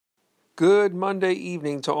Good Monday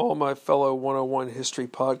evening to all my fellow 101 History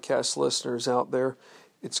Podcast listeners out there.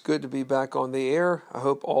 It's good to be back on the air. I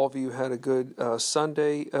hope all of you had a good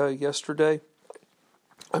Sunday yesterday.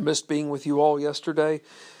 I missed being with you all yesterday,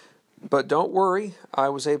 but don't worry. I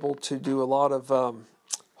was able to do a lot of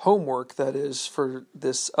homework, that is, for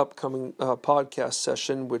this upcoming podcast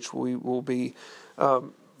session, which we will be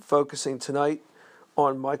focusing tonight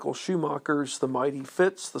on Michael Schumacher's The Mighty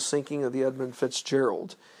Fitz, the sinking of the Edmund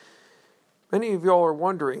Fitzgerald. Many of y'all are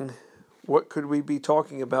wondering, what could we be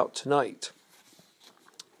talking about tonight?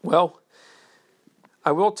 Well,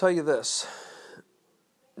 I will tell you this.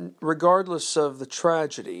 Regardless of the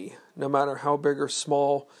tragedy, no matter how big or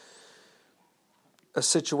small a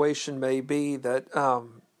situation may be that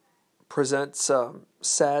presents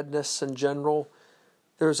sadness in general,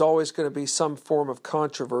 there's always going to be some form of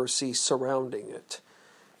controversy surrounding it.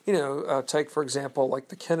 Take for example, like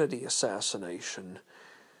the Kennedy assassination.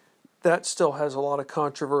 That still has a lot of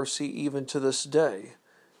controversy even to this day.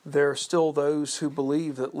 There are still those who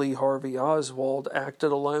believe that Lee Harvey Oswald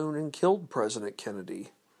acted alone and killed President Kennedy.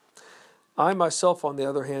 I myself, on the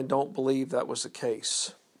other hand, don't believe that was the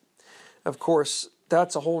case. Of course,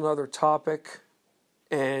 that's a whole other topic,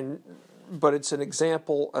 but it's an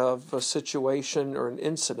example of a situation or an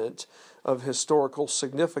incident of historical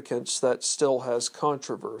significance that still has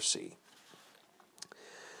controversy.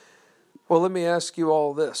 Well, let me ask you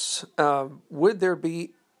all this. Would there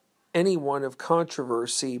be anyone of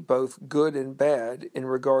controversy, both good and bad, in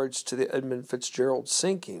regards to the Edmund Fitzgerald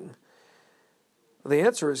sinking? The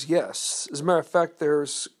answer is yes. As a matter of fact, there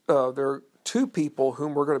are two people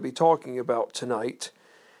whom we're going to be talking about tonight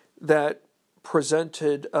that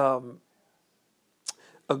presented a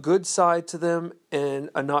good side to them and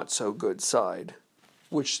a not-so-good side,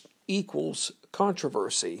 which equals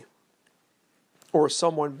controversy, or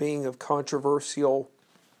someone being of controversial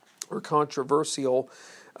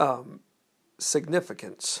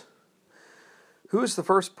significance. Who is the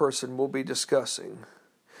first person we'll be discussing?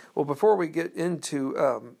 Well, before we get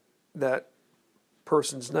into that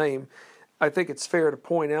person's name, I think it's fair to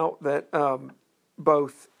point out that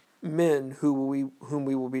both men whom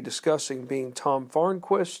we will be discussing, being Tom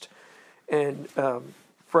Farnquist and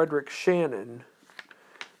Frederick Shannon,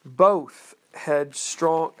 both had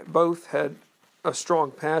a strong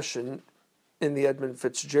passion in the Edmund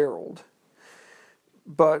Fitzgerald.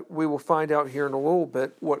 But we will find out here in a little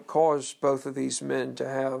bit what caused both of these men to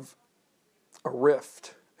have a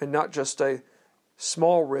rift, and not just a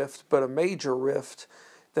small rift, but a major rift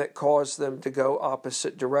that caused them to go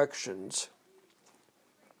opposite directions.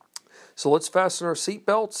 So let's fasten our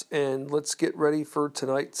seatbelts and let's get ready for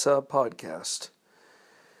tonight's podcast.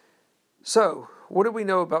 So, what do we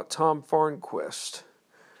know about Tom Farnquist?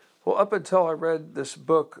 Well, up until I read this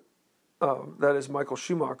book, that is Michael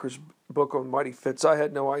Schumacher's book on Mighty Fitz, I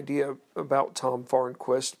had no idea about Tom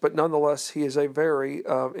Farnquist, but nonetheless, he is a very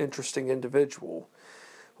interesting individual.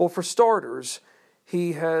 Well, for starters,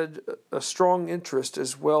 he had a strong interest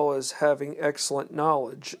as well as having excellent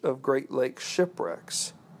knowledge of Great Lakes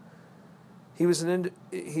shipwrecks. He is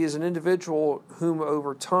an individual whom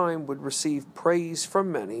over time would receive praise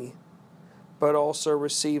from many, but also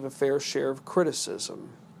receive a fair share of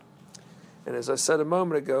criticism. And as I said a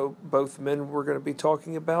moment ago, both men we're going to be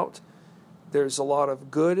talking about, there's a lot of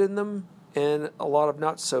good in them and a lot of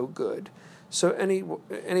not so good. So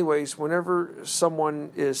anyways, whenever someone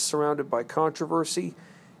is surrounded by controversy,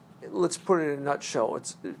 let's put it in a nutshell,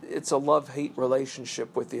 it's a love-hate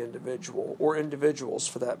relationship with the individual, or individuals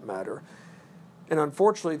for that matter. And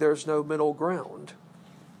unfortunately, there's no middle ground.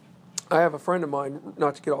 I have a friend of mine,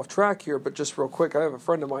 not to get off track here, but just real quick, I have a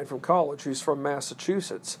friend of mine from college who's from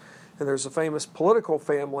Massachusetts. And there's a famous political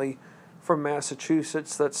family from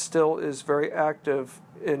Massachusetts that still is very active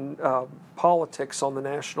in politics on the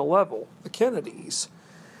national level, the Kennedys.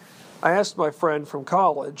 I asked my friend from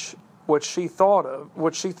college what she thought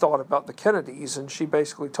about the Kennedys, and she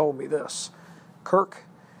basically told me this: Kirk,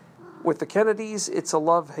 with the Kennedys, it's a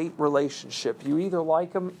love-hate relationship. You either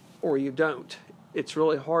like them or you don't. It's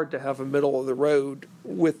really hard to have a middle of the road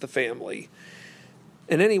with the family.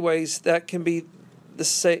 And anyways, that can be the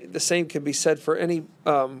same can be said for any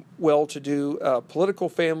well-to-do political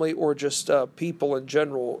family, or just people in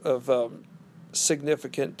general of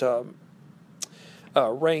significant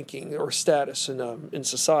ranking or status in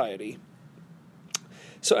society.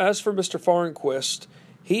 So as for Mr. Farnquist,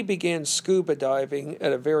 he began scuba diving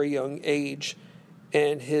at a very young age,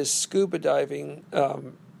 and his scuba diving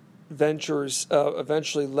ventures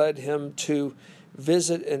eventually led him to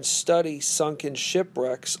visit and study sunken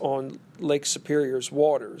shipwrecks on Lake Superior's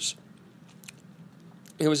waters.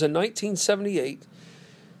 It was in 1978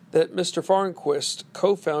 that Mr. Farnquist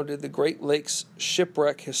co-founded the Great Lakes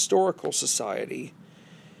Shipwreck Historical Society.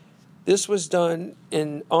 This was done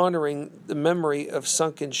in honoring the memory of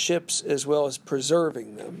sunken ships as well as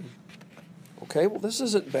preserving them. Okay, well, this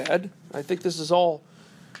isn't bad. I think this is all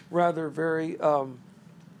rather very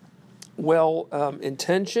well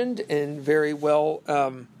intentioned and very well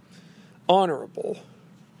honorable.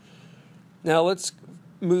 Now let's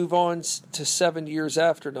move on to 7 years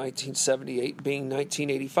after 1978, being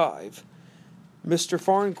 1985. Mr.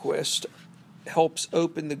 Farnquist helps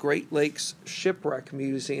open the Great Lakes Shipwreck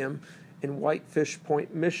Museum in Whitefish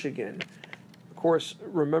Point, Michigan. Of course,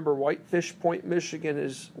 remember, Whitefish Point, Michigan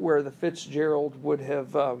is where the Fitzgerald would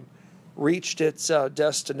have reached its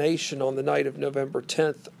destination on the night of November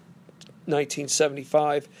 10th,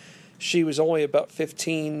 1975. She was only about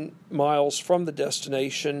 15 miles from the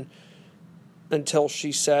destination until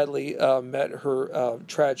she sadly met her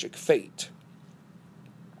tragic fate.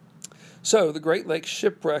 So, the Great Lakes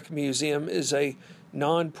Shipwreck Museum is a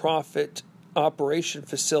non-profit operation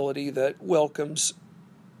facility that welcomes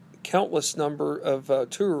countless number of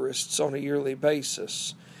tourists on a yearly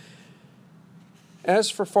basis.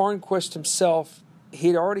 As for Farnquist himself,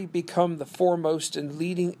 he'd already become the foremost and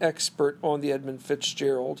leading expert on the Edmund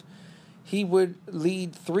Fitzgerald. He would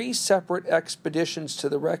lead 3 separate expeditions to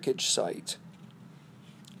the wreckage site.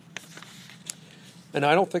 And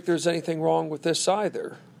I don't think there's anything wrong with this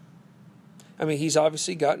either. I mean, he's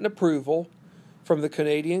obviously gotten approval from the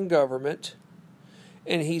Canadian government,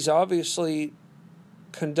 and he's obviously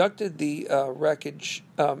conducted the wreckage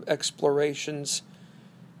explorations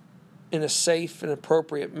in a safe and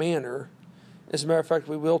appropriate manner. As a matter of fact,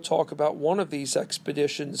 we will talk about one of these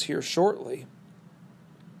expeditions here shortly.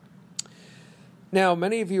 Now,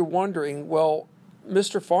 many of you are wondering, well,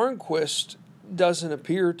 Mr. Farnquist doesn't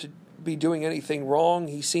appear to be doing anything wrong.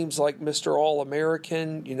 He seems like Mr.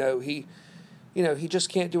 All-American. He just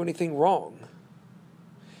can't do anything wrong.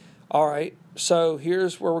 All right, so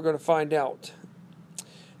here's where we're going to find out.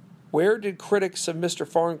 Where did critics of Mr.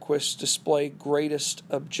 Farnquist display greatest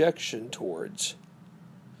objection towards?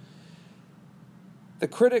 The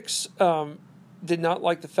critics did not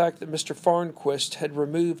like the fact that Mr. Farnquist had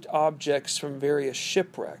removed objects from various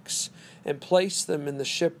shipwrecks and placed them in the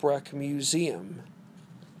Shipwreck Museum.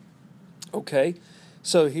 Okay,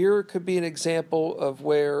 so here could be an example of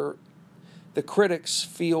where the critics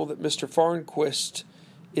feel that Mr. Farnquist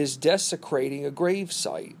is desecrating a grave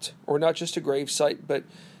site, or not just a grave site, but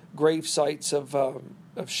grave sites of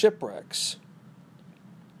shipwrecks.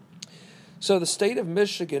 So the state of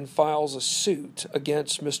Michigan files a suit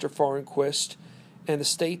against Mr. Farnquist, and the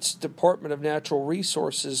state's Department of Natural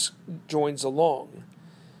Resources joins along.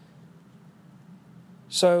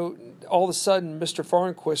 So all of a sudden, Mr.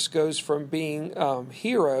 Farnquist goes from being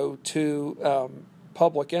hero to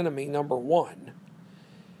public enemy number 1.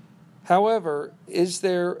 However, is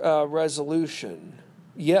there a resolution?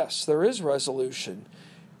 Yes, there is resolution.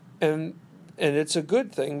 And it's a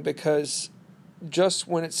good thing, because just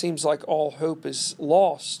when it seems like all hope is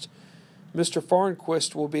lost, Mr.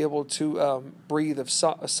 Farnquist will be able to breathe a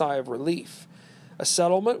sigh of relief. A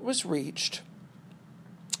settlement was reached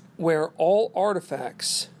where all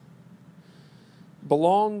artifacts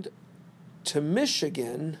belonged to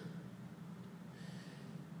Michigan,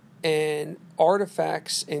 and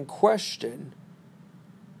artifacts in question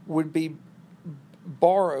would be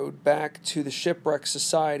borrowed back to the Shipwreck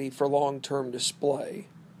Society for long-term display.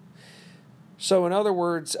 So in other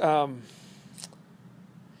words,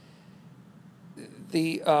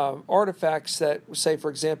 the artifacts that, say,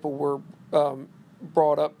 for example, were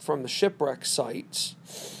brought up from the shipwreck sites,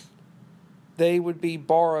 they would be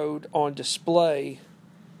borrowed on display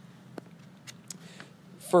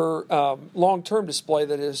for long-term display,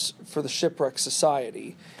 that is, for the Shipwreck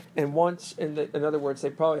Society. And once, in other words,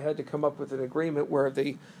 they probably had to come up with an agreement where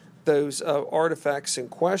those artifacts in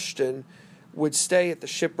question would stay at the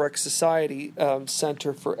Shipwreck Society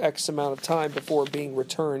Center for X amount of time before being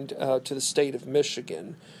returned to the state of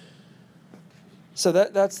Michigan. So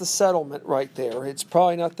that's the settlement right there. It's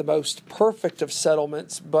probably not the most perfect of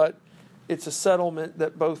settlements, but it's a settlement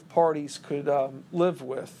that both parties could live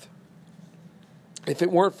with. If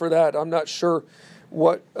it weren't for that, I'm not sure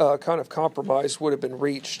what kind of compromise would have been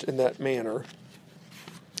reached in that manner.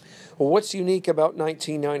 Well, what's unique about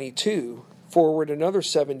 1992, forward another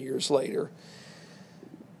 7 years later?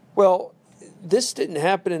 Well, this didn't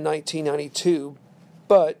happen in 1992,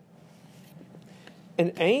 but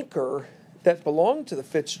an anchor that belonged to the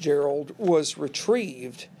Fitzgerald was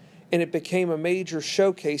retrieved, and it became a major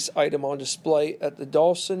showcase item on display at the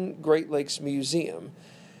Dawson Great Lakes Museum.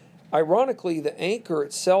 Ironically, the anchor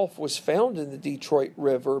itself was found in the Detroit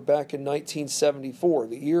River back in 1974,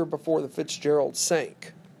 the year before the Fitzgerald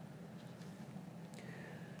sank.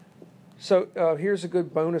 So here's a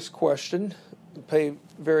good bonus question. Pay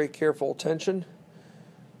very careful attention.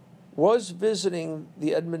 Was visiting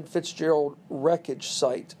the Edmund Fitzgerald wreckage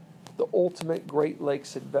site the ultimate Great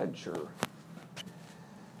Lakes adventure?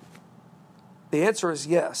 The answer is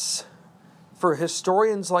yes. For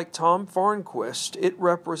historians like Tom Farnquist, it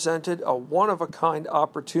represented a one-of-a-kind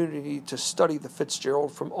opportunity to study the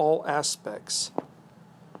Fitzgerald from all aspects.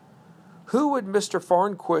 Who would Mr.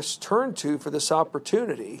 Farnquist turn to for this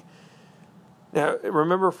opportunity? Now,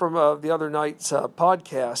 remember from the other night's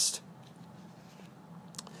podcast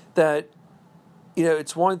that,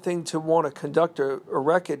 it's one thing to want to conduct a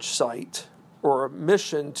wreckage site or a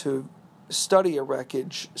mission to study a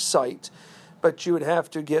wreckage site, but you would have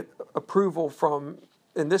to get approval from,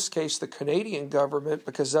 in this case, the Canadian government,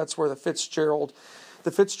 because that's where the Fitzgerald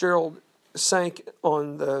sank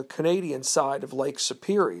on the Canadian side of Lake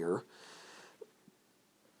Superior.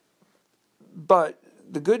 But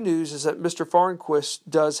the good news is that Mr. Farnquist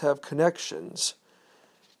does have connections.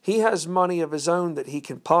 He has money of his own that he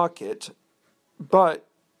can pocket, but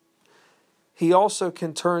he also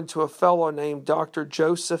can turn to a fellow named Dr.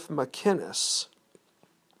 Joseph McInnes,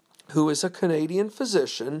 who is a Canadian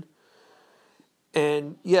physician.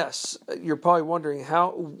 And yes, you're probably wondering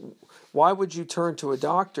why would you turn to a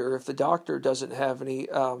doctor if the doctor doesn't have any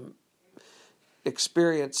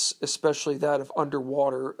experience, especially that of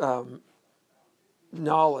underwater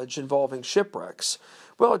knowledge involving shipwrecks?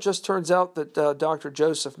 Well, it just turns out that Dr.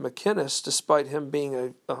 Joseph McInnes, despite him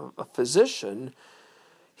being a physician,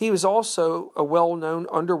 he was also a well-known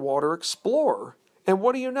underwater explorer. And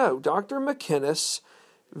what do you know? Dr. McInnes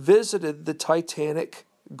visited the Titanic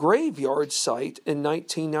graveyard site in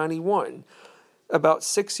 1991, about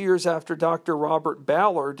 6 years after Dr. Robert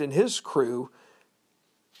Ballard and his crew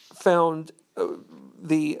found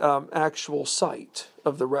the actual site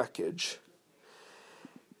of the wreckage.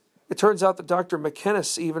 It turns out that Dr.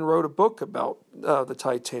 McInnes even wrote a book about the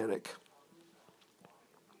Titanic.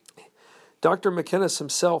 Dr. McInnes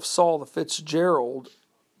himself saw the Fitzgerald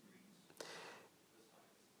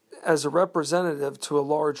as a representative to a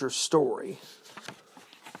larger story.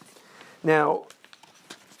 Now,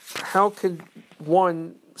 how could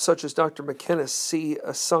one such as Dr. McInnes see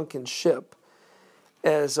a sunken ship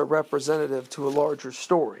as a representative to a larger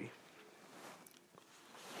story?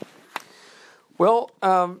 Well,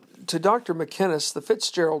 to Dr. McInnes, the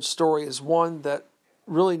Fitzgerald story is one that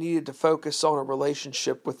really needed to focus on a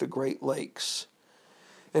relationship with the Great Lakes.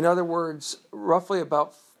 In other words, roughly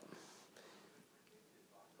about,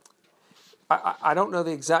 I don't know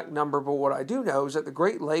the exact number, but what I do know is that the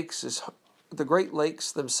Great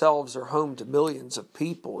Lakes themselves are home to millions of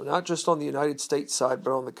people, not just on the United States side,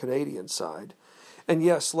 but on the Canadian side. And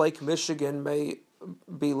yes, Lake Michigan may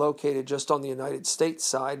be located just on the United States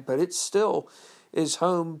side, but it still is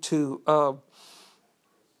home to a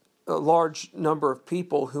large number of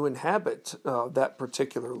people who inhabit that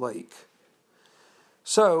particular lake.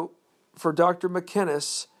 So, for Dr.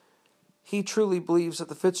 McInnes, he truly believes that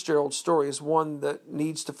the Fitzgerald story is one that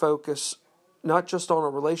needs to focus not just on a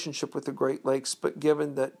relationship with the Great Lakes, but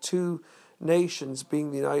given that two nations,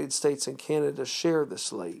 being the United States and Canada, share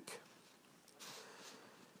this lake.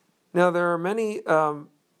 Now, there are many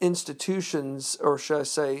institutions, or should I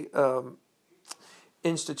say,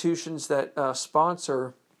 institutions that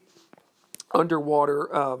sponsor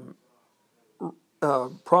underwater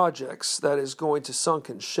projects that is going to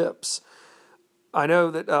sunken ships. I know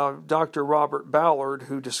that Dr. Robert Ballard,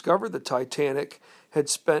 who discovered the Titanic, had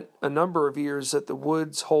spent a number of years at the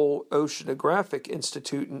Woods Hole Oceanographic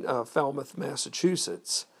Institute in Falmouth,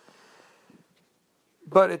 Massachusetts.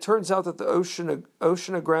 But it turns out that the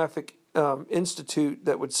Oceanographic Institute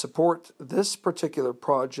that would support this particular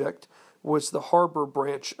project was the Harbor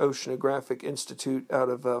Branch Oceanographic Institute out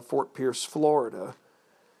of Fort Pierce, Florida,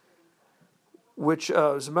 which,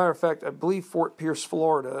 as a matter of fact, I believe Fort Pierce,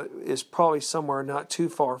 Florida is probably somewhere not too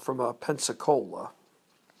far from Pensacola.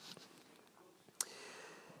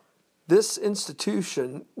 This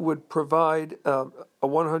institution would provide a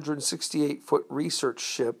 168-foot research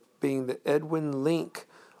ship, being the Edwin Link,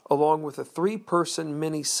 along with a 3-person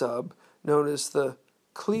mini-sub known as the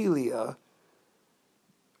Clelia,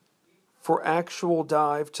 for actual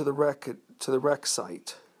dive to the wreck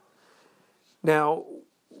site. Now,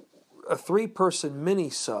 a 3-person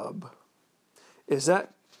mini-sub, is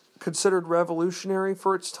that considered revolutionary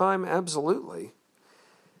for its time? Absolutely.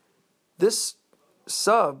 This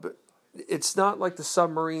sub, it's not like the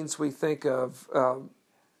submarines we think of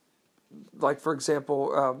like for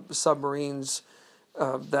example, submarines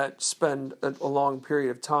that spend a long period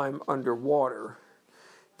of time underwater.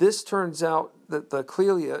 This turns out that the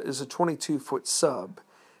Clelia is a 22-foot sub.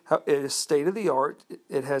 It is state-of-the-art.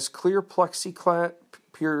 It has clear plexiglass.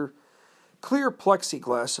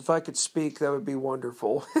 If I could speak, that would be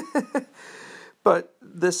wonderful. But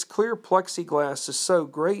this clear plexiglass is so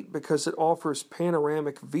great because it offers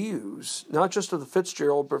panoramic views, not just of the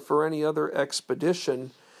Fitzgerald, but for any other expedition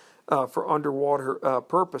for underwater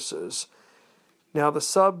purposes. Now, the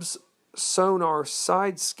sub's sonar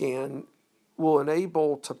side scan will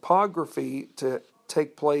enable topography to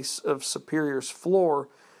take place of Superior's floor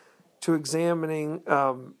to examining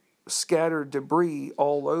scattered debris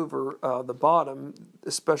all over the bottom,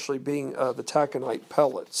 especially being the taconite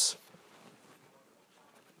pellets.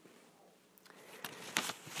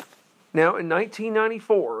 Now, in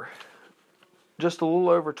 1994, just a little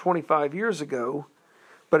over 25 years ago,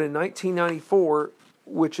 but in 1994,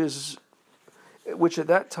 which at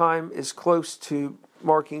that time is close to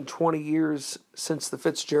marking 20 years since the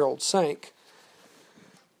Fitzgerald sank,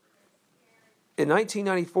 in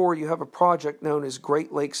 1994, you have a project known as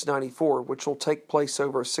Great Lakes 94, which will take place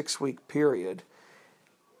over a 6-week period.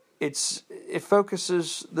 This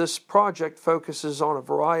project focuses on a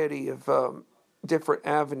variety of different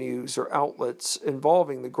avenues or outlets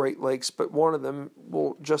involving the Great Lakes, but one of them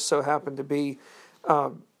will just so happen to be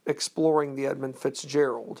exploring the Edmund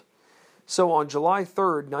Fitzgerald. So on July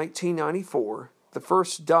 3rd, 1994, the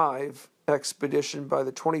first dive expedition by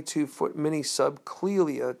the 22-foot mini-sub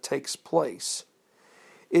Clelia takes place.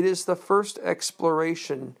 It is the first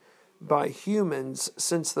exploration by humans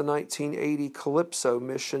since the 1980 Calypso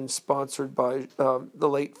mission sponsored by the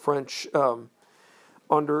late French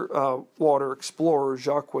underwater explorer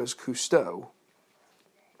Jacques Cousteau.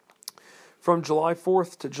 From July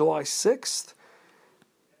 4th to July 6th,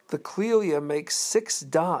 the Clelia makes 6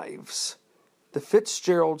 dives. The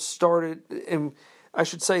Fitzgerald started, and I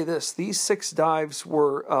should say this, these 6 dives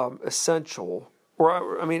were essential.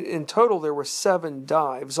 In total there were 7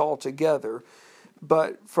 dives altogether,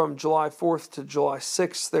 but from July 4th to July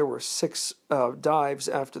 6th there were 6 dives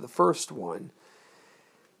after the first one.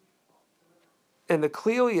 And the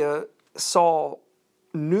Clelia saw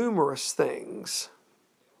numerous things.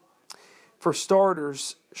 For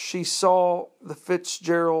starters, she saw the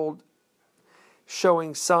Fitzgerald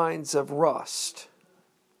showing signs of rust.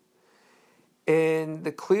 And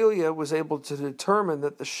the Clelia was able to determine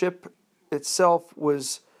that the ship itself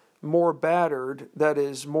was more battered, that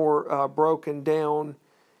is, more broken down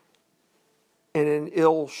and in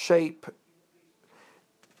ill shape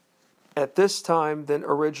at this time than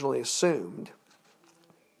originally assumed.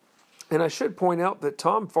 And I should point out that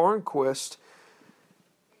Tom Farnquist,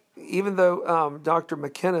 even though Dr.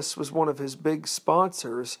 McInnes was one of his big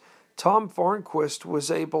sponsors, Tom Farnquist was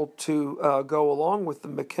able to go along with the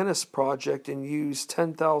McInnes project and use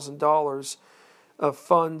 $10,000 of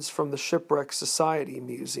funds from the Shipwreck Society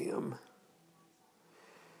Museum.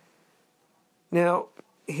 Now,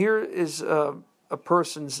 here is a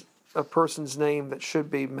person's name that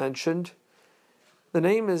should be mentioned. The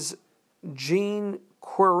name is Jean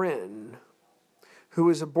Quirin, who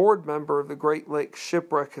is a board member of the Great Lakes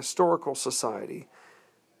Shipwreck Historical Society.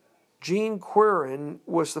 Jean Quirin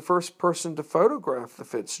was the first person to photograph the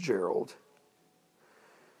Fitzgerald.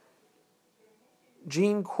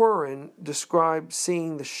 Jean Quirin described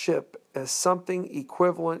seeing the ship as something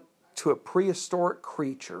equivalent to a prehistoric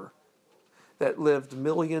creature that lived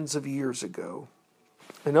millions of years ago.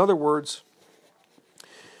 In other words,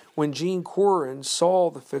 when Jean Quirin saw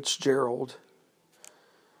the Fitzgerald,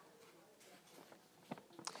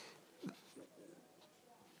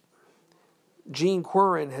 Jean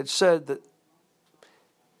Quirin had said that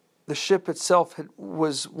the ship itself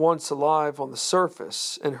was once alive on the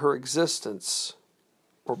surface in her existence,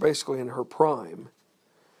 or basically in her prime.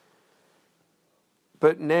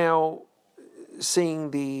 But now,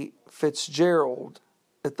 seeing the Fitzgerald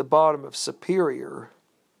at the bottom of Superior,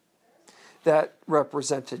 that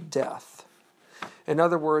represented death. In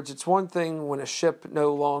other words, it's one thing when a ship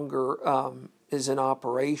no longer is in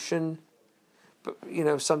operation. But,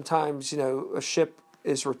 sometimes, a ship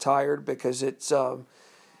is retired because it's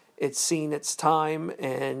seen its time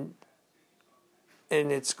and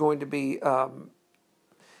it's going to be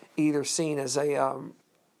either seen as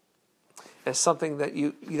as something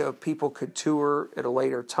that people could tour at a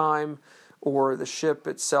later time, or the ship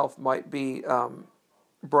itself might be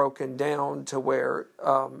broken down to where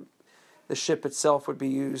the ship itself would be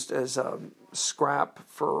used as scrap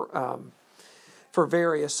for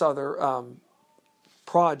various other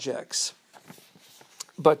projects.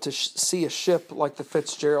 But to see a ship like the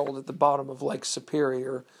Fitzgerald at the bottom of Lake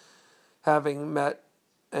Superior, having met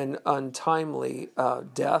an untimely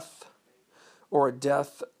death, or a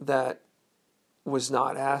death that was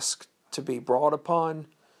not asked to be brought upon,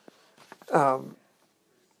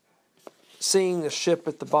 seeing a ship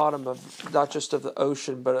at the bottom of, not just of the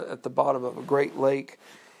ocean, but at the bottom of a great lake,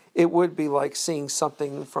 it would be like seeing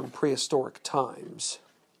something from prehistoric times.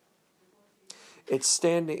 It's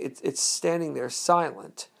standing there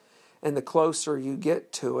silent, and the closer you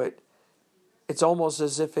get to it, it's almost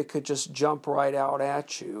as if it could just jump right out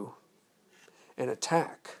at you and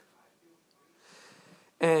attack.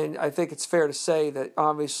 And I think it's fair to say that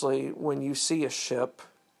obviously when you see a ship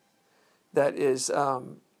that is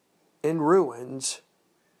in ruins,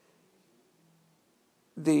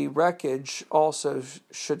 the wreckage also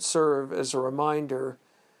should serve as a reminder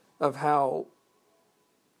of how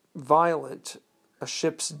violent a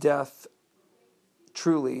ship's death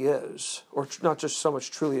truly is, or not just so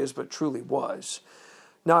much truly is, but truly was.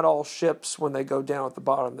 Not all ships, when they go down at the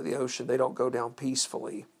bottom of the ocean, they don't go down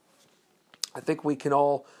peacefully. I think we can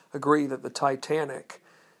all agree that the Titanic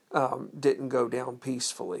didn't go down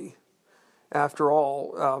peacefully. After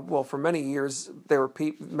all, well, for many years,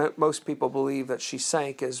 most people believe that she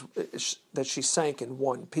sank in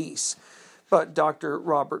one piece. But Dr.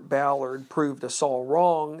 Robert Ballard proved us all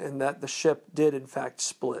wrong, and that the ship did in fact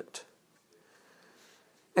split.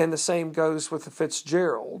 And the same goes with the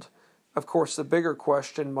Fitzgerald. Of course, the bigger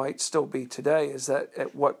question might still be today is that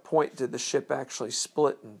at what point did the ship actually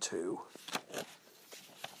split in two?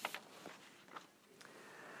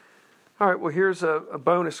 All right, well, here's a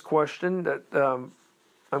bonus question that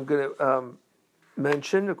I'm going to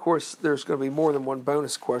mention. Of course, there's going to be more than one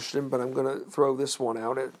bonus question, but I'm going to throw this one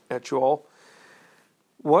out at you all.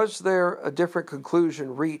 Was there a different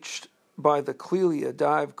conclusion reached by the Clelia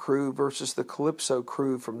dive crew versus the Calypso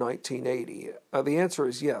crew from 1980? The answer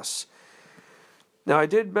is yes. Now, I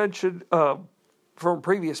did mention from a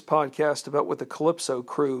previous podcast about what the Calypso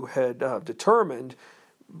crew had determined,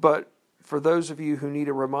 but for those of you who need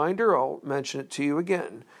a reminder, I'll mention it to you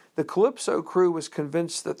again. The Calypso crew was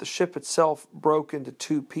convinced that the ship itself broke into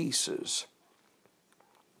two pieces,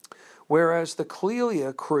 whereas the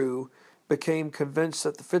Clelia crew became convinced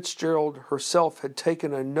that the Fitzgerald herself had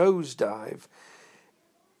taken a nosedive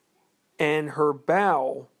and her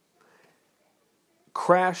bow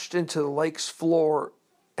crashed into the lake's floor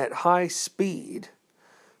at high speed,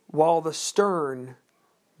 while the stern,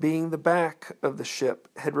 being the back of the ship,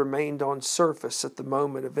 had remained on surface at the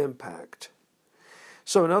moment of impact.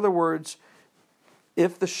 So in other words,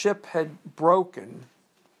 if the ship had broken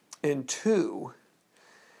in two,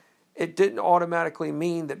 it didn't automatically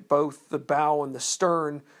mean that both the bow and the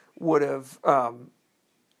stern would have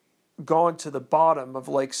gone to the bottom of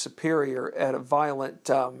Lake Superior at a violent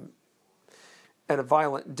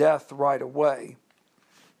death right away.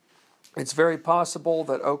 It's very possible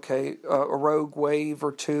that, a rogue wave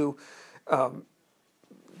or two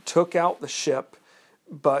took out the ship,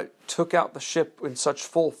 but took out the ship in such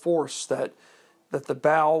full force that the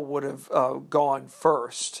bow would have gone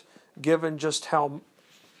first, given just how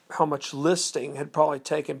much listing had probably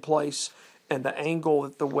taken place and the angle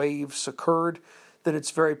that the waves occurred, that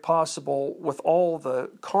it's very possible, with all the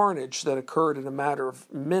carnage that occurred in a matter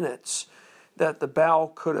of minutes, that the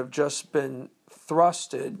bow could have just been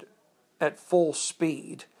thrusted at full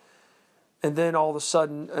speed, and then all of a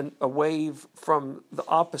sudden a wave from the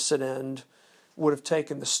opposite end would have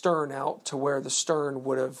taken the stern out to where the stern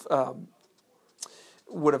would have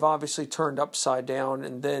obviously turned upside down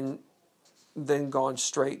and then gone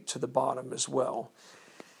straight to the bottom as well.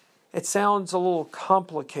 It sounds a little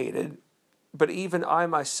complicated, but even I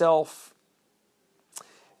myself,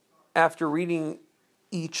 after reading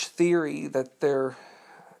each theory that there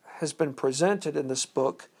has been presented in this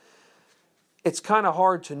book, it's kind of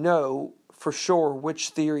hard to know for sure which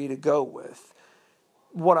theory to go with.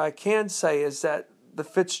 What I can say is that the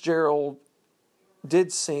Fitzgerald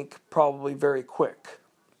did sink probably very quick,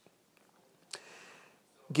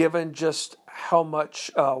 given just how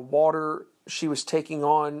much water she was taking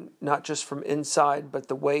on, not just from inside, but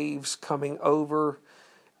the waves coming over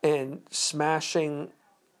and smashing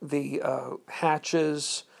the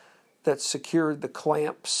hatches that secured the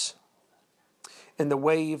clamps, and the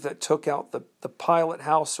wave that took out the pilot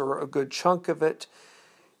house, or a good chunk of it.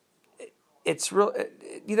 It's real,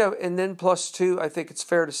 and then plus two, I think it's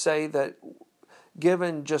fair to say that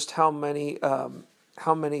given just how many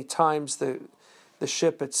times the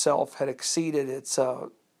ship itself had exceeded its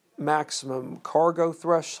maximum cargo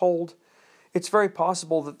threshold, it's very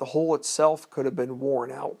possible that the hull itself could have been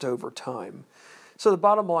worn out over time. So the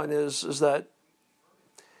bottom line is that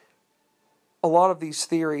a lot of these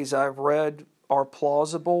theories I've read are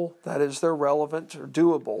plausible, that is, they're relevant or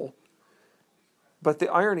doable. But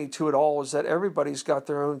the irony to it all is that everybody's got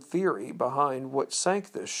their own theory behind what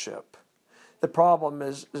sank this ship. The problem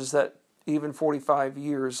is that even 45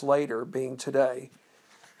 years later, being today,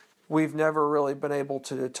 we've never really been able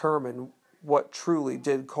to determine what truly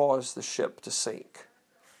did cause the ship to sink.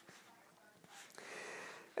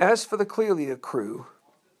 As for the Clelia crew,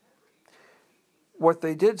 what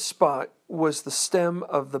they did spot was the stem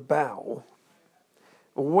of the bow.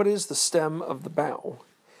 What is the stem of the bow?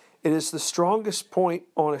 It is the strongest point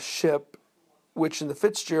on a ship, which in the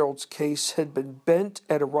Fitzgerald's case had been bent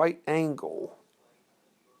at a right angle.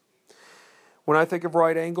 When I think of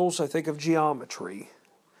right angles, I think of geometry.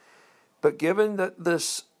 But given that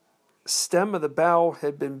this stem of the bow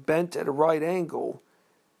had been bent at a right angle,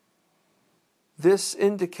 this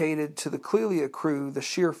indicated to the Clelia crew the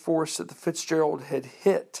sheer force that the Fitzgerald had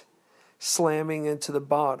hit, slamming into the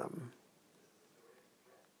bottom.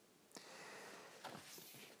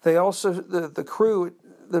 They also, the crew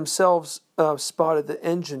themselves spotted the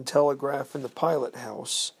engine telegraph in the pilot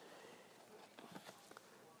house.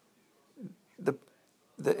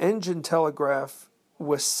 The engine telegraph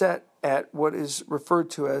was set at what is referred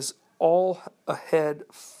to as all ahead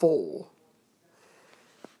full.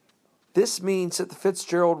 This means that the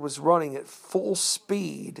Fitzgerald was running at full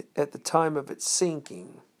speed at the time of its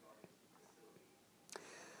sinking.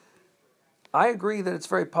 I agree that it's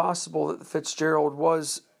very possible that the Fitzgerald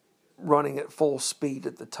was running at full speed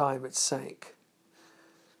at the time it sank.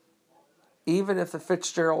 Even if the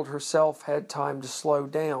Fitzgerald herself had time to slow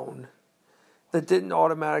down, that didn't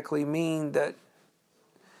automatically mean that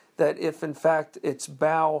if in fact its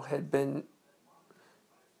bow had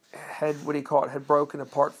broken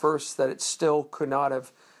apart first, that it still could not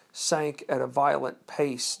have sank at a violent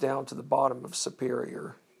pace down to the bottom of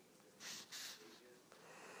Superior.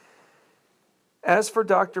 As for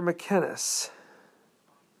Dr. McInnes,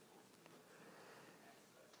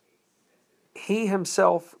 he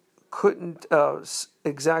himself couldn't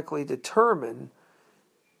exactly determine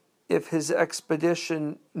if his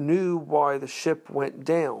expedition knew why the ship went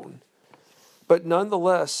down. But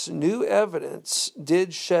nonetheless, new evidence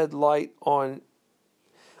did shed light on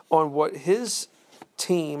what his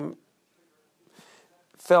team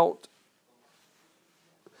felt.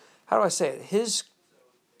 How do I say it? His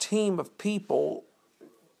team of people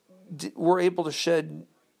were able to shed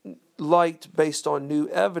light based on new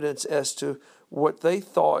evidence as to what they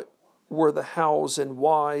thought were the hows and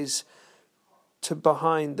whys to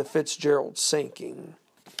behind the Fitzgerald sinking.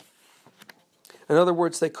 In other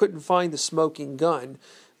words, they couldn't find the smoking gun,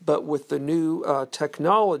 but with the new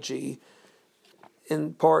technology,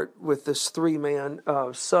 in part with this three-man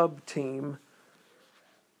sub-team,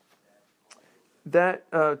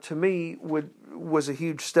 that to me was a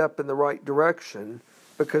huge step in the right direction,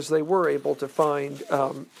 because they were able to find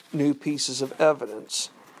new pieces of evidence.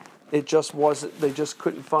 It just wasn't, they just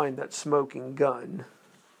couldn't find that smoking gun.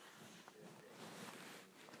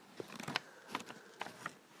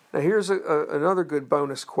 Now here's another good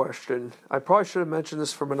bonus question. I probably should have mentioned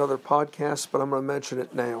this from another podcast, but I'm going to mention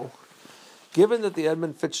it now. Given that the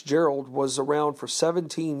Edmund Fitzgerald was around for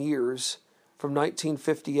 17 years, from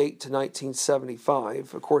 1958 to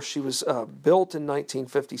 1975, of course she was built in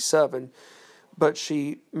 1957, but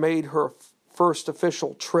she made her first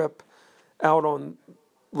official trip out on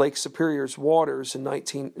Lake Superior's waters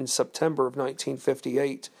in September of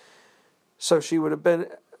 1958. So she would have been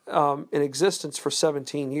in existence for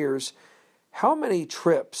 17 years. How many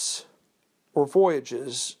trips or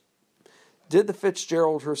voyages did the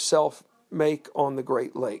Fitzgerald herself make on the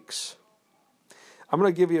Great Lakes? I'm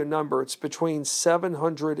going to give you a number. It's between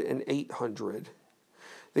 700 and 800.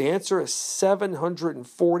 The answer is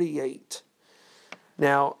 748.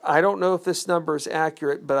 Now, I don't know if this number is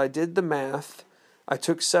accurate, but I did the math. I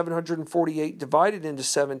took 748 divided into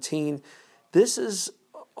 17. This is,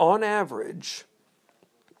 on average,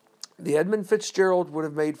 the Edmund Fitzgerald would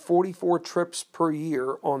have made 44 trips per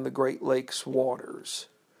year on the Great Lakes waters.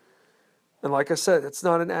 And like I said, it's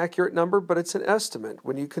not an accurate number, but it's an estimate.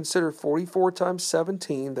 When you consider 44 times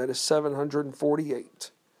 17, that is 748.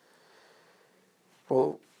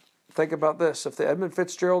 Well, think about this. If the Edmund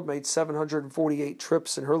Fitzgerald made 748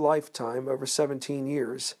 trips in her lifetime over 17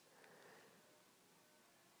 years,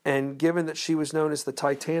 and given that she was known as the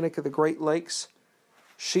Titanic of the Great Lakes,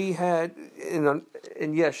 she had,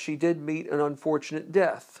 and yes, she did meet an unfortunate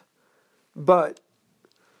death, but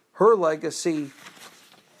her legacy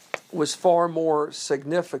was far more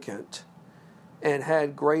significant and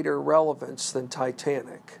had greater relevance than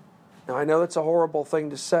Titanic. Now, I know that's a horrible thing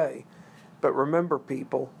to say, but remember,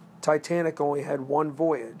 people, Titanic only had one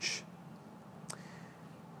voyage.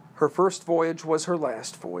 Her first voyage was her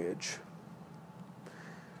last voyage.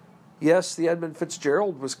 Yes, the Edmund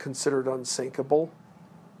Fitzgerald was considered unsinkable.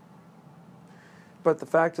 But the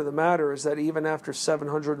fact of the matter is that even after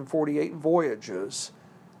 748 voyages,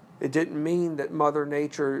 it didn't mean that Mother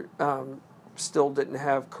Nature still didn't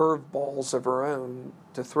have curveballs of her own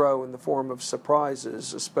to throw in the form of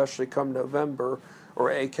surprises, especially come November,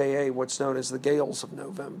 or AKA what's known as the gales of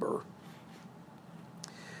November.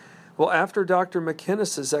 Well, after Dr.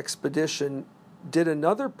 McInnes's expedition, did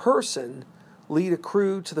another person lead a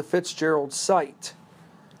crew to the Fitzgerald site,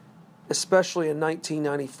 especially in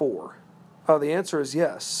 1994? The answer is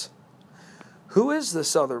yes. Who is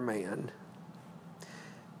this other man?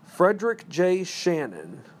 Frederick J.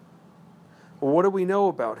 Shannon. Well, what do we know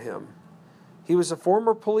about him? He was a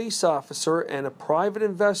former police officer and a private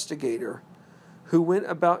investigator who went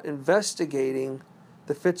about investigating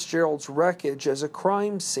the Fitzgerald's wreckage as a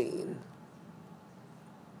crime scene.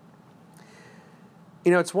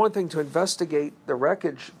 You know, it's one thing to investigate the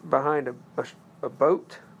wreckage behind a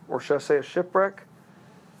boat, or should I say a shipwreck,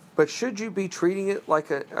 but should you be treating it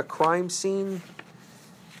like a crime scene?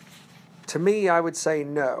 To me, I would say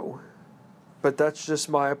no, but that's just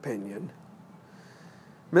my opinion.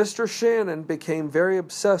 Mr. Shannon became very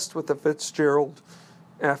obsessed with the Fitzgerald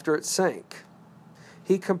after it sank.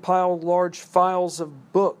 He compiled large files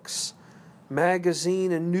of books,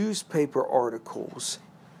 magazine and newspaper articles,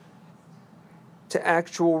 to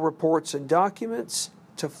actual reports and documents,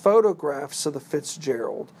 to photographs of the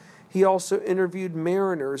Fitzgerald. He also interviewed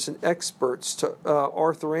mariners and experts, to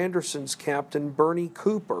Arthur Anderson's captain, Bernie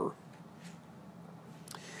Cooper.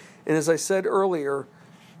 And as I said earlier,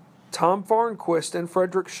 Tom Farnquist and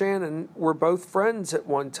Frederick Shannon were both friends at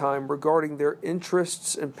one time regarding their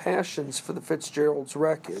interests and passions for the Fitzgerald's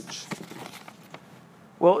wreckage.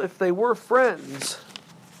 Well, if they were friends,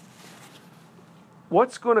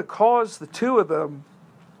 what's going to cause the two of them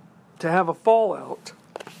to have a fallout?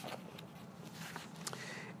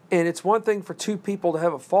 And it's one thing for two people to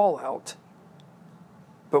have a fallout,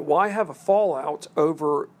 but why have a fallout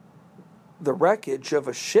over the wreckage of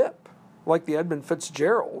a ship like the Edmund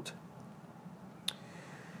Fitzgerald?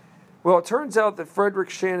 Well, it turns out that Frederick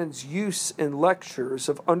Shannon's use in lectures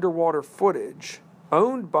of underwater footage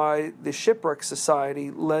owned by the Shipwreck Society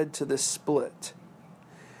led to this split.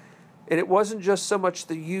 And it wasn't just so much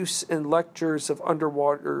the use in lectures of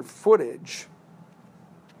underwater footage,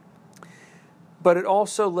 but it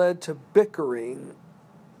also led to bickering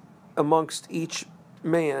amongst each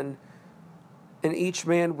man, and each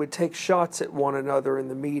man would take shots at one another in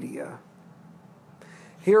the media.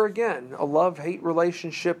 Here again, a love-hate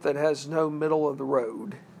relationship that has no middle of the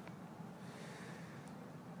road.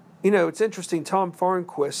 You know, it's interesting, Tom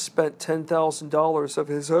Farnquist spent $10,000 of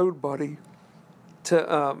his own money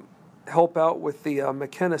to help out with the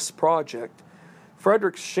McInnes project.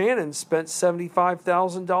 Frederick Shannon spent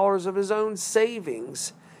 $75,000 of his own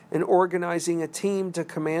savings in organizing a team to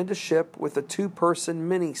command a ship with a two-person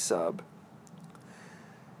mini-sub.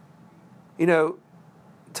 You know,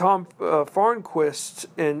 Tom Farnquist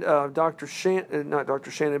and Dr.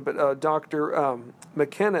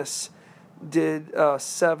 McInnes did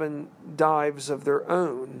 7 dives of their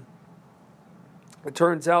own. It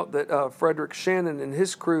turns out that Frederick Shannon and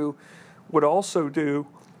his crew would also do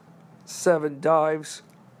 7 dives,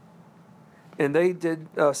 and they did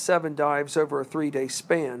 7 dives over a 3-day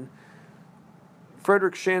span.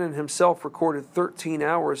 Frederick Shannon himself recorded 13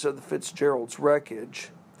 hours of the Fitzgerald's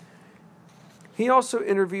wreckage. He also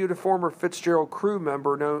interviewed a former Fitzgerald crew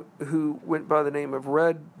member who went by the name of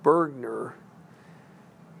Red Bergner.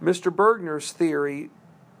 Mr. Bergner's theory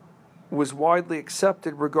was widely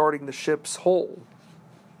accepted regarding the ship's hull.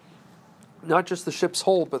 Not just the ship's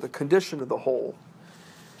hull, but the condition of the hull.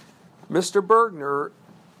 Mr. Bergner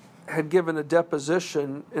had given a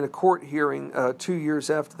deposition in a court hearing 2 years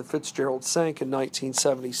after the Fitzgerald sank in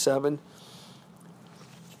 1977.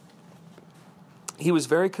 He was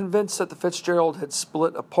very convinced that the Fitzgerald had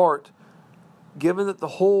split apart, given that the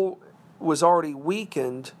hull was already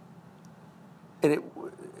weakened, and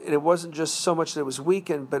it wasn't just so much that it was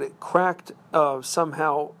weakened, but it cracked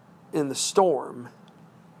somehow in the storm.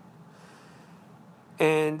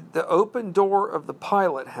 And the open door of the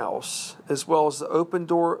pilot house, as well as the open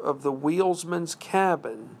door of the wheelsman's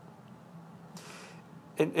cabin,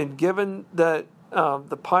 and given that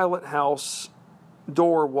the pilot house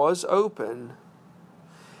door was open,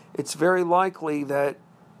 it's very likely that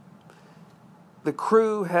the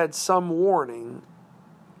crew had some warning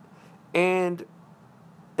and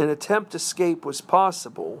an attempt escape was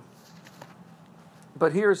possible.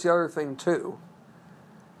 But here's the other thing too.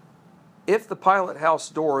 if the pilot house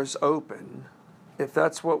door is open, if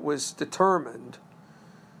that's what was determined,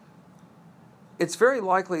 it's very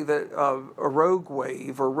likely that a rogue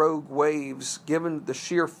wave or rogue waves, given the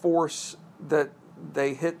sheer force that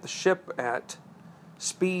they hit the ship at,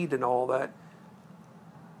 speed and all that,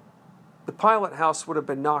 the pilot house would have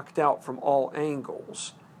been knocked out from all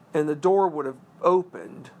angles, and the door would have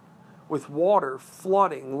opened with water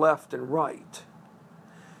flooding left and right.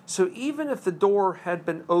 So even if the door had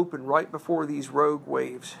been open right before these rogue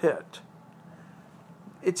waves hit,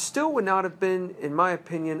 it still would not have been, in my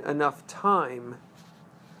opinion, enough time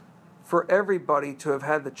for everybody to have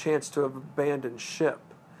had the chance to have abandoned ship.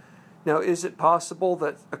 Now, is it possible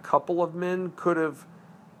that a couple of men could have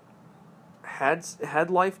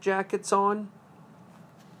had life jackets on?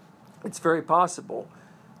 It's very possible.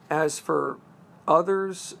 As for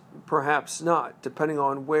others, perhaps not, depending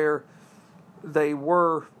on where they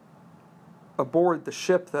were aboard the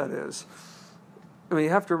ship, that is. I mean, you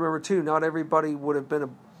have to remember, too, not everybody would have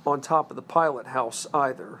been on top of the pilot house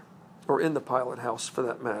either, or in the pilot house for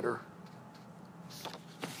that matter.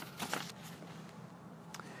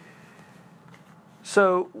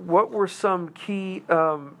 So, what were some key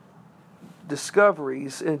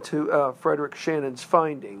discoveries into Frederick Shannon's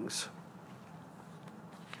findings?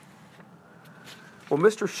 Well,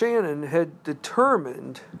 Mr. Shannon had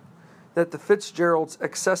determined that the Fitzgerald's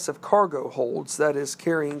excessive cargo holds, that is,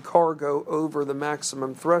 carrying cargo over the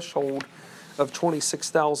maximum threshold of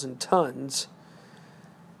 26,000 tons,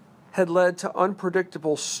 had led to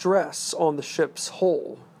unpredictable stress on the ship's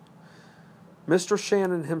hull. Mr.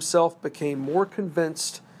 Shannon himself became more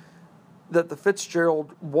convinced that the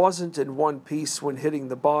Fitzgerald wasn't in one piece when hitting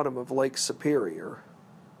the bottom of Lake Superior.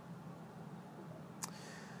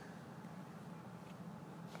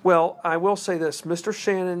 Well, I will say this, Mr.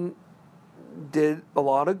 Shannon did a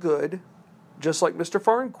lot of good, just like Mr.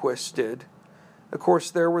 Farnquist did. Of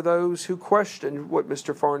course, there were those who questioned what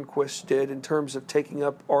Mr. Farnquist did in terms of taking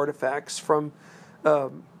up artifacts from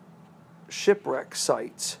shipwreck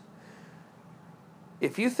sites.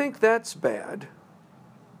 If you think that's bad,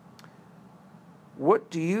 what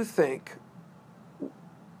do you think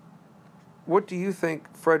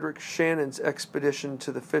Frederick Shannon's expedition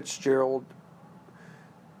to the Fitzgerald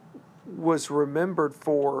was remembered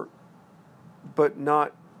for, but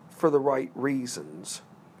not for the right reasons?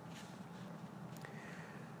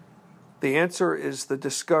 The answer is the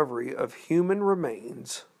discovery of human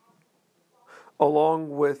remains, along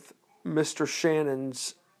with Mr.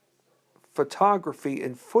 Shannon's photography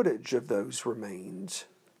and footage of those remains.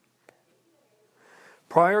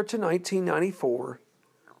 Prior to 1994,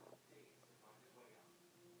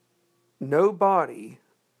 no body,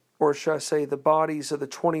 or shall I say the bodies of the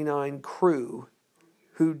 29 crew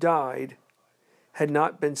who died, had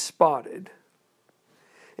not been spotted.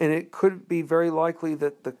 And it could be very likely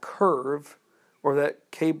that the Curve, or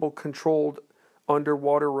that cable-controlled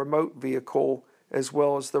underwater remote vehicle, as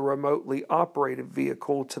well as the remotely operated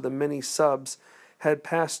vehicle to the mini subs, had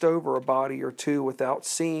passed over a body or two without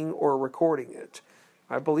seeing or recording it.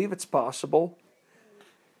 I believe it's possible.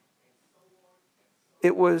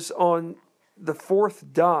 It was on the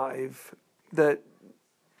fourth dive that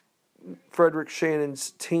Frederick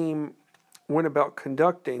Shannon's team went about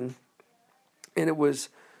conducting, and it was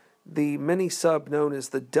the mini sub known as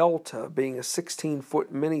the Delta, being a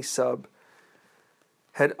 16-foot mini sub,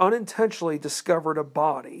 had unintentionally discovered a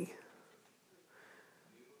body.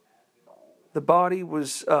 The body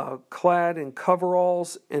was clad in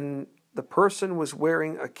coveralls, and the person was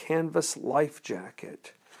wearing a canvas life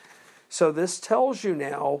jacket. So this tells you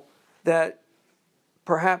now that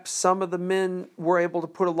perhaps some of the men were able to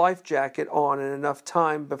put a life jacket on in enough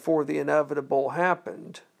time before the inevitable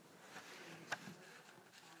happened.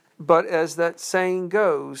 But as that saying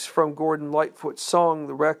goes from Gordon Lightfoot's song,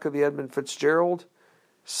 The Wreck of the Edmund Fitzgerald,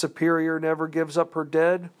 Superior never gives up her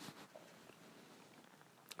dead.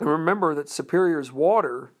 And remember that Superior's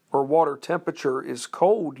water, or water temperature, is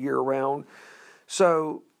cold year-round.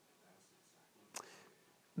 So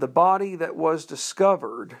the body that was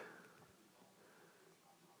discovered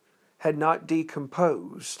had not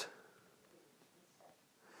decomposed.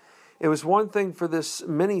 It was one thing for this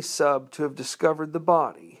mini-sub to have discovered the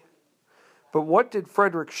body. But what did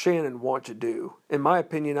Frederick Shannon want to do? In my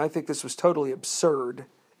opinion, I think this was totally absurd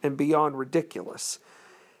and beyond ridiculous.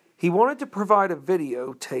 He wanted to provide a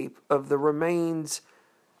videotape of the remains,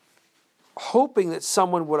 hoping that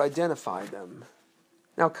someone would identify them.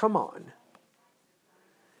 Now, come on.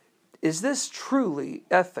 Is this truly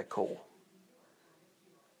ethical?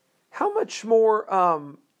 How much more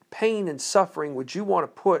pain and suffering would you want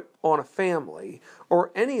to put on a family,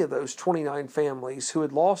 or any of those 29 families who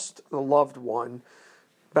had lost a loved one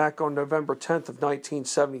back on November 10th of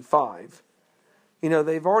 1975?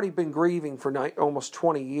 They've already been grieving for almost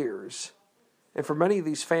 20 years. And for many of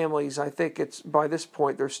these families, I think it's by this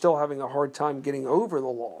point, they're still having a hard time getting over the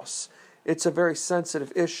loss. It's a very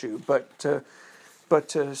sensitive issue, but to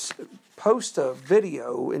post a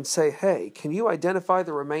video and say, hey, can you identify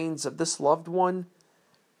the remains of this loved one?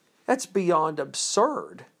 That's beyond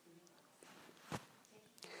absurd.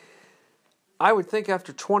 I would think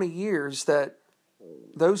after 20 years that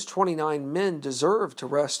those 29 men deserve to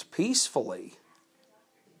rest peacefully.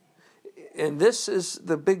 And this is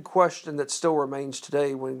the big question that still remains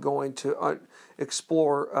today when going to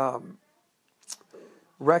explore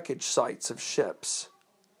wreckage sites of ships.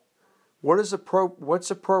 What's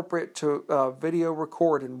appropriate to video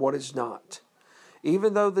record and what is not?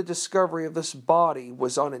 Even though the discovery of this body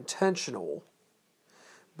was unintentional,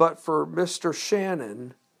 but for Mr.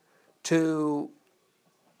 Shannon to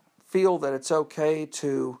feel that it's okay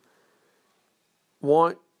to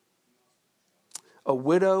want a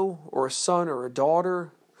widow or a son or a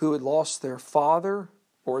daughter who had lost their father,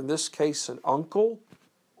 or in this case an uncle,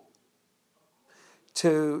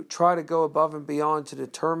 to try to go above and beyond to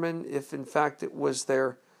determine if in fact it was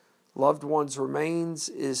their loved one's remains,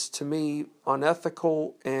 is to me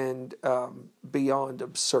unethical and beyond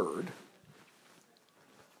absurd.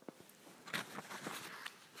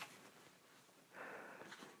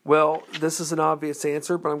 Well, this is an obvious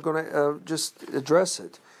answer, but I'm going to just address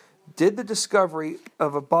it. Did the discovery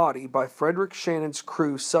of a body by Frederick Shannon's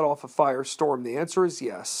crew set off a firestorm? The answer is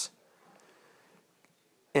yes.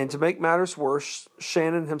 And to make matters worse,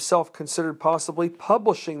 Shannon himself considered possibly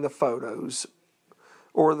publishing the photos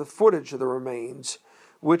or the footage of the remains,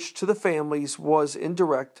 which to the families was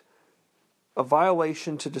indirect a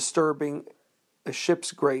violation to disturbing a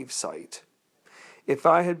ship's grave site. If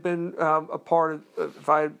I had been if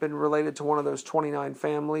I had been related to one of those 29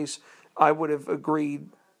 families, I would have agreed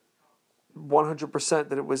 100%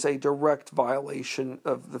 that it was a direct violation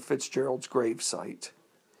of the Fitzgerald's grave site.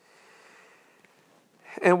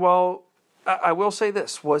 And while I will say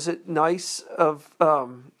this, was it nice of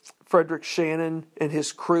Frederick Shannon and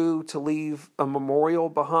his crew to leave a memorial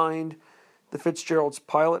behind the Fitzgerald's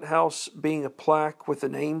pilot house, being a plaque with the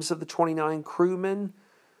names of the 29 crewmen,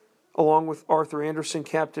 along with Arthur Anderson,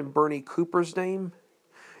 Captain Bernie Cooper's name?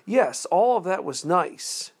 Yes, all of that was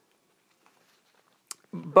nice.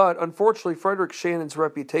 But unfortunately, Frederick Shannon's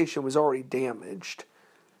reputation was already damaged,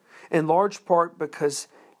 in large part because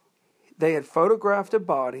they had photographed a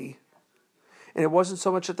body, and it wasn't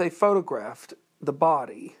so much that they photographed the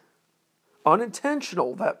body.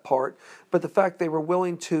 Unintentional, that part, but the fact they were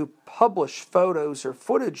willing to publish photos or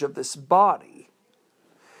footage of this body,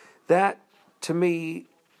 that, to me,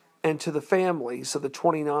 and to the families of the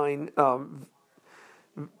 29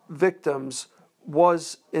 victims,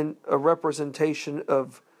 was in a representation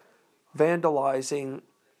of vandalizing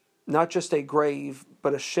not just a grave,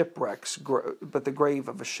 but but the grave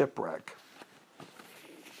of a shipwreck.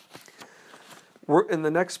 In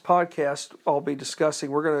the next podcast I'll be discussing,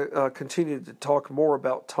 we're going to continue to talk more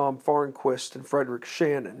about Tom Farnquist and Frederick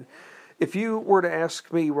Shannon. If you were to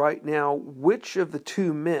ask me right now, which of the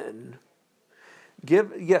two men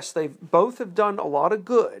yes, they both have done a lot of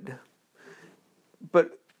good,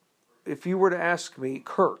 but if you were to ask me,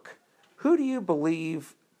 Kirk, who do you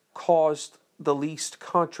believe caused the least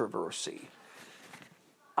controversy?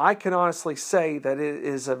 I can honestly say that it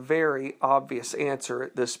is a very obvious answer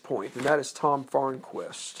at this point, and that is Tom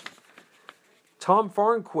Farnquist. Tom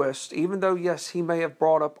Farnquist, even though, yes, he may have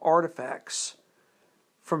brought up artifacts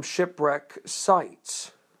from shipwreck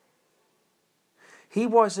sites, he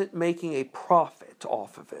wasn't making a profit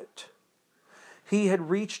off of it. He had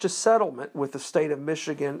reached a settlement with the state of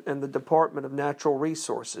Michigan and the Department of Natural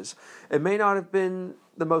Resources. It may not have been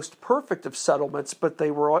the most perfect of settlements, but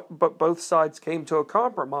but both sides came to a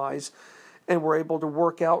compromise and were able to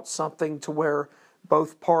work out something to where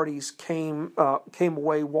both parties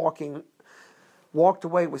walked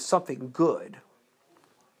away with something good.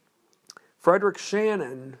 Frederick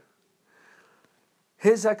Shannon,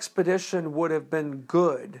 his expedition would have been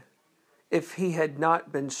good if he had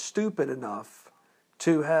not been stupid enough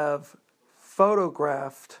to have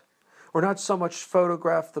photographed, or not so much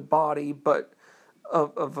photographed the body, but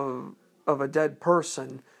of a dead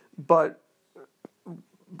person, but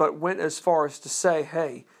went as far as to say,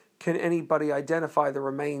 hey, can anybody identify the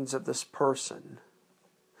remains of this person?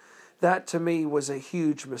 That to me was a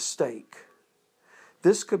huge mistake.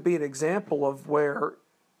 This could be an example of where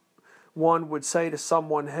one would say to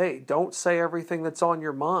someone, hey, don't say everything that's on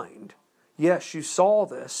your mind. Yes, you saw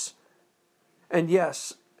this. And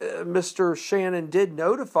yes, Mr. Shannon did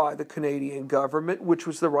notify the Canadian government, which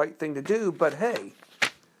was the right thing to do. But hey,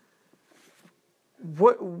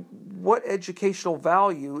 what educational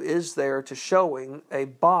value is there to showing a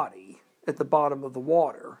body at the bottom of the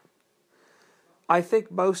water? I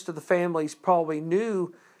think most of the families probably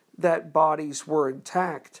knew that bodies were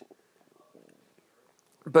intact.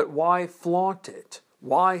 But why flaunt it?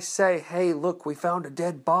 Why say, hey, look, we found a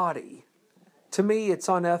dead body? To me, it's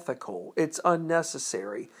unethical. It's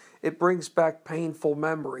unnecessary. It brings back painful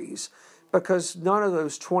memories because none of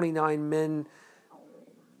those 29 men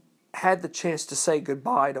had the chance to say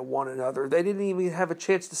goodbye to one another. They didn't even have a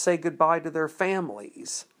chance to say goodbye to their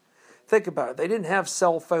families. Think about it. They didn't have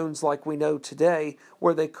cell phones like we know today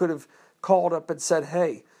where they could have called up and said,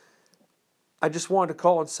 hey, I just wanted to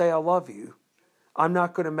call and say I love you. I'm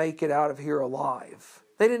not going to make it out of here alive.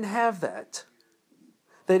 They didn't have that.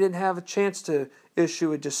 They didn't have a chance to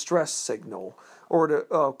issue a distress signal or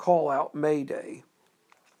to call out Mayday.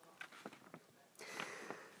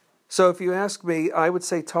 So if you ask me, I would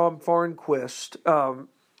say Tom Farnquist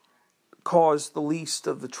caused the least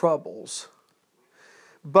of the troubles.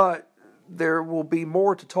 But there will be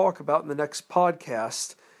more to talk about in the next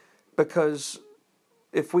podcast, because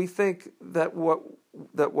if we think that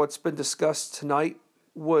what's been discussed tonight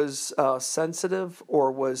was sensitive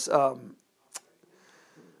or was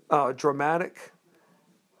dramatic,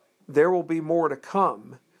 there will be more to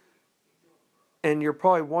come. And you're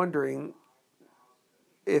probably wondering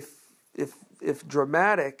if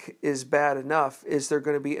dramatic is bad enough, is there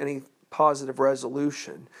going to be any positive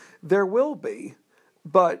resolution? There will be,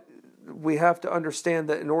 but we have to understand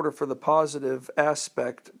that in order for the positive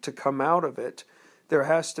aspect to come out of it, there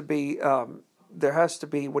has to be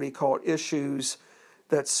what do you call it, issues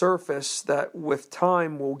that surface that with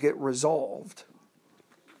time will get resolved.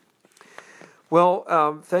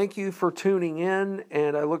 Well, thank you for tuning in,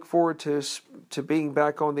 and I look forward to being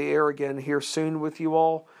back on the air again here soon with you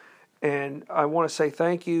all. And I want to say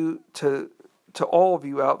thank you to all of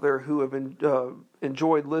you out there who have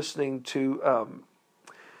enjoyed listening to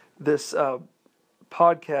this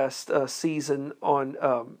podcast season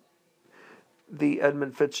on the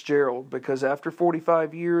Edmund Fitzgerald, because after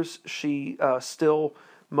 45 years, she still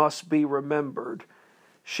must be remembered.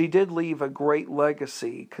 She did leave a great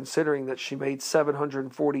legacy, considering that she made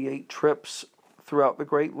 748 trips throughout the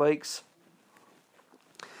Great Lakes.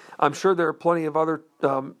 I'm sure there are plenty of other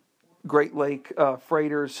Great Lake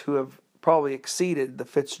freighters who have probably exceeded the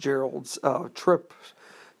Fitzgerald's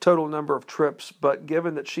total number of trips, but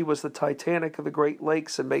given that she was the Titanic of the Great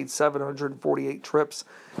Lakes and made 748 trips,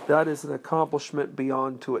 that is an accomplishment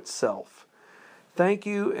beyond to itself. Thank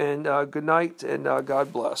you, and good night, and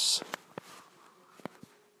God bless.